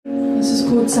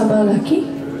called Summer Lucky.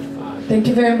 Thank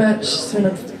you very much. It's been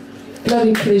a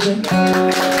bloody pleasure.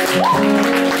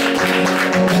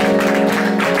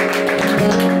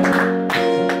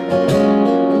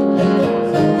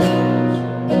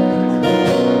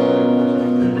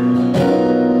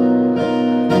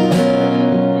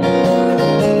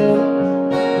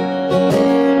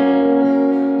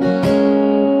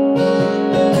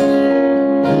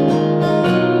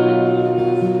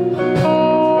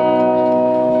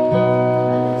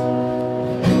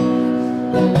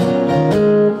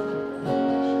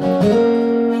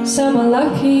 Some are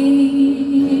lucky,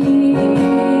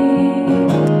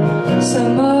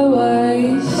 some are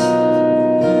wise.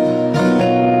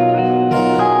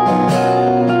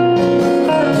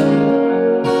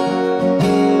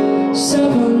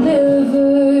 Some will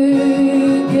never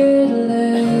get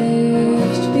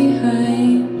left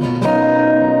behind.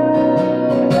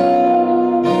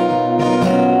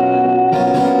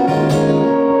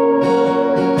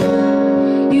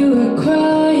 You were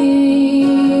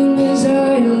crying as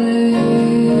I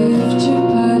left your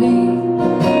party.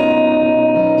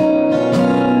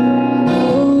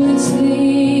 Oh, it's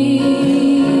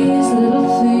these little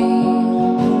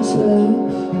things, love,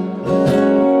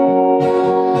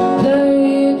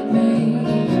 that make me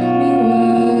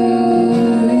worry.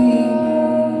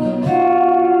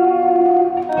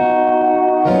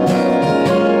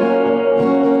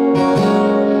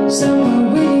 Some are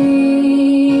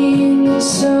winning,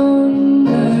 some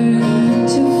learn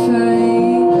to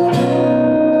fight.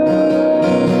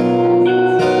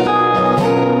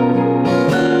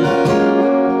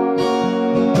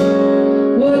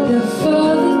 What the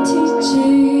Father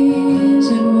teaches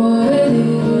and what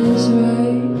is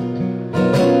right.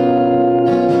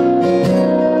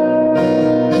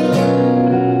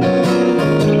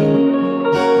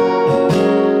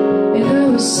 And I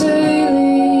was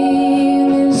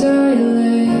sailing as I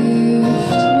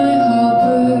left my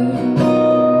harbor.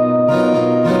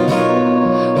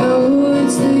 Oh,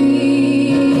 it's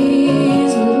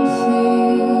these little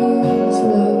things,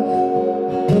 love,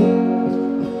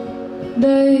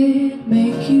 that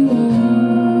make you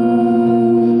warm.